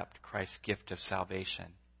accept Christ's gift of salvation.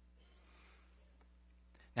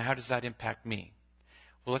 Now, how does that impact me?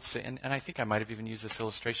 Well, let's say, and I think I might have even used this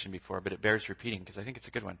illustration before, but it bears repeating because I think it's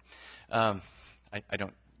a good one. I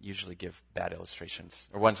don't usually give bad illustrations,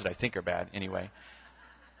 or ones that I think are bad anyway.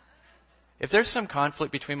 If there's some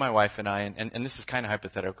conflict between my wife and I, and this is kind of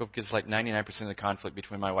hypothetical because like 99% of the conflict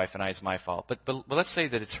between my wife and I is my fault, but let's say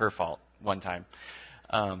that it's her fault one time.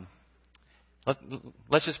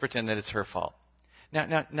 Let's just pretend that it's her fault.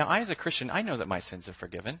 Now, I as a Christian, I know that my sins are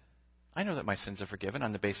forgiven. I know that my sins are forgiven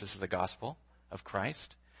on the basis of the gospel of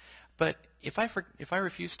Christ. But if I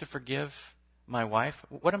refuse to forgive my wife,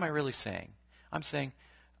 what am I really saying? I'm saying,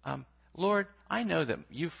 Lord, I know that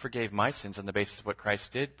you forgave my sins on the basis of what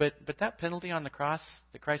Christ did, but that penalty on the cross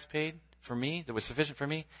that Christ paid for me, that was sufficient for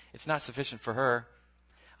me, it's not sufficient for her.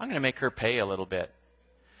 I'm going to make her pay a little bit.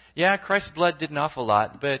 Yeah, Christ's blood did an awful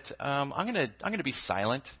lot, but I'm going to be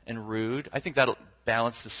silent and rude. I think that'll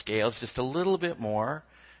balance the scales just a little bit more.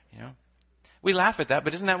 We laugh at that,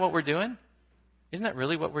 but isn't that what we're doing? Isn't that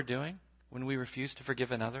really what we're doing when we refuse to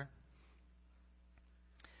forgive another?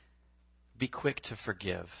 Be quick to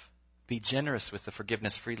forgive. Be generous with the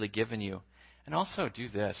forgiveness freely given you. And also do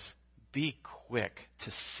this. Be quick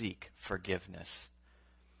to seek forgiveness.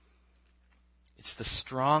 It's the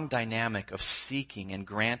strong dynamic of seeking and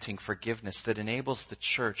granting forgiveness that enables the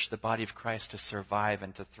church, the body of Christ, to survive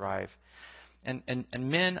and to thrive. And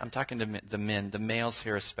men, I'm talking to the men, the males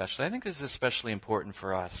here especially. I think this is especially important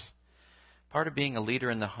for us. Part of being a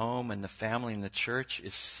leader in the home and the family and the church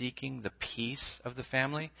is seeking the peace of the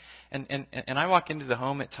family. And I walk into the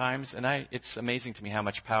home at times, and it's amazing to me how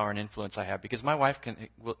much power and influence I have, because my wife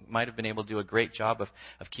might have been able to do a great job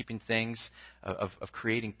of keeping things, of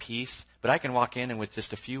creating peace, but I can walk in and with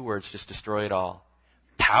just a few words just destroy it all.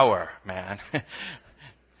 Power, man.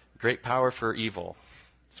 Great power for evil.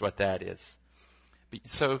 That's what that is.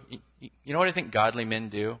 So, you know what I think godly men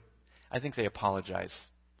do? I think they apologize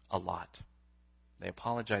a lot. They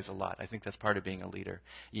apologize a lot. I think that's part of being a leader.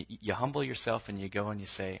 You humble yourself and you go and you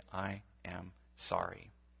say, I am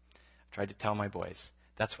sorry. I tried to tell my boys,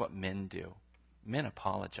 that's what men do. Men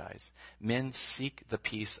apologize. Men seek the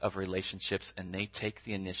peace of relationships and they take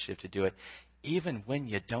the initiative to do it, even when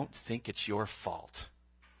you don't think it's your fault.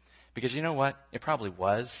 Because you know what? It probably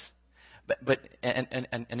was. But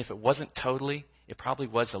if it wasn't totally, it probably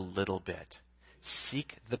was a little bit.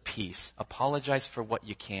 seek the peace. Apologize for what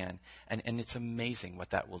you can. And it's amazing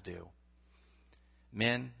what that will do.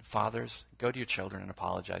 Men, fathers, go to your children and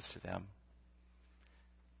apologize to them.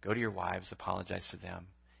 Go to your wives, apologize to them.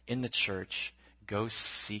 In the church, go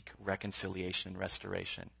seek reconciliation and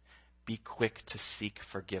restoration. Be quick to seek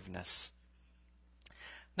forgiveness.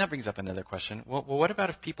 That brings up another question. Well, what about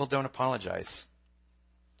if people don't apologize?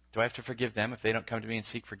 Do I have to forgive them if they don't come to me and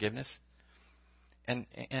seek forgiveness? And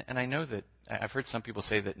I know that I've heard some people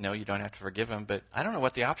say that no, you don't have to forgive them, but I don't know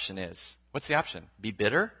what the option is. What's the option? Be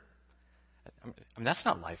bitter? I mean, that's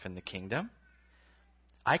not life in the kingdom.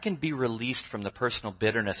 I can be released from the personal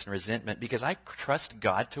bitterness and resentment because I trust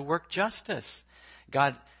God to work justice.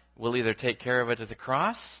 God will either take care of it at the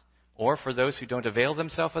cross, or for those who don't avail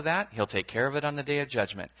themselves of that, He'll take care of it on the day of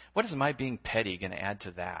judgment. What is my being petty going to add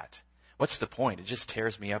to that? What's the point? It just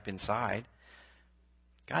tears me up inside.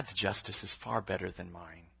 God's justice is far better than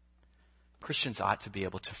mine. Christians ought to be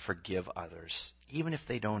able to forgive others, even if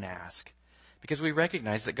they don't ask, because we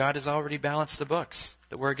recognize that God has already balanced the books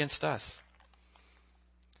that were against us.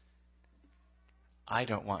 I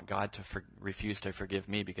don't want God to refuse to forgive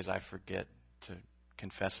me because I forget to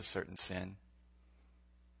confess a certain sin.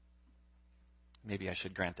 Maybe I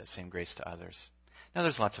should grant that same grace to others. Now,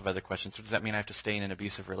 there's lots of other questions. So does that mean I have to stay in an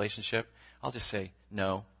abusive relationship? I'll just say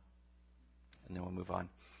no, and then we'll move on.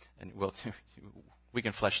 And we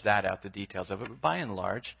can flesh that out, the details of it. But by and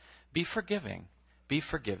large, be forgiving. Be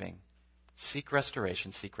forgiving. Seek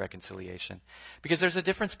restoration, seek reconciliation. Because there's a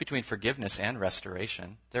difference between forgiveness and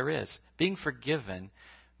restoration. There is. Being forgiven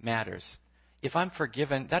matters. If I'm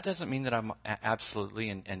forgiven, that doesn't mean that I'm absolutely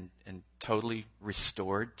and totally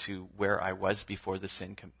restored to where I was before the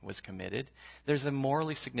sin was committed. There's a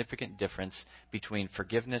morally significant difference between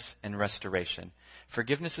forgiveness and restoration.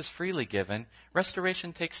 Forgiveness is freely given.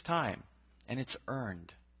 Restoration takes time, and it's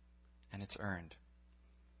earned. And it's earned.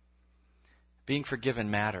 Being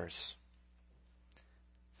forgiven matters.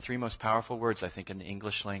 3 most powerful words, I think, in the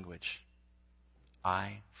English language.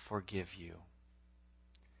 I forgive you.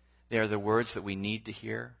 They are the words that we need to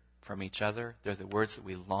hear from each other. They're the words that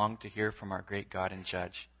we long to hear from our great God and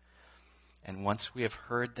Judge. And once we have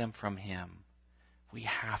heard them from Him, we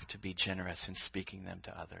have to be generous in speaking them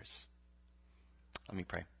to others. Let me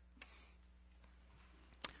pray.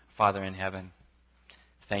 Father in heaven,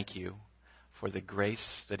 thank you for the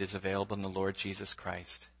grace that is available in the Lord Jesus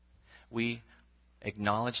Christ. We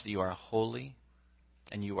acknowledge that you are holy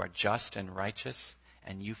and you are just and righteous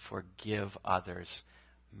and you forgive others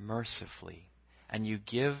mercifully, and you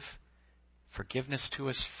give forgiveness to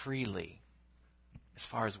us freely as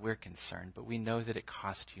far as we're concerned, but we know that it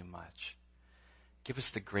cost you much. Give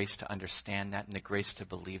us the grace to understand that and the grace to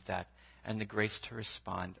believe that and the grace to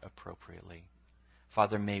respond appropriately.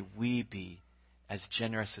 Father, may we be as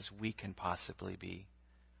generous as we can possibly be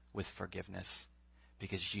with forgiveness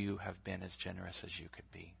because you have been as generous as you could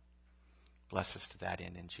be. Bless us to that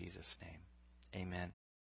end in Jesus' name. Amen.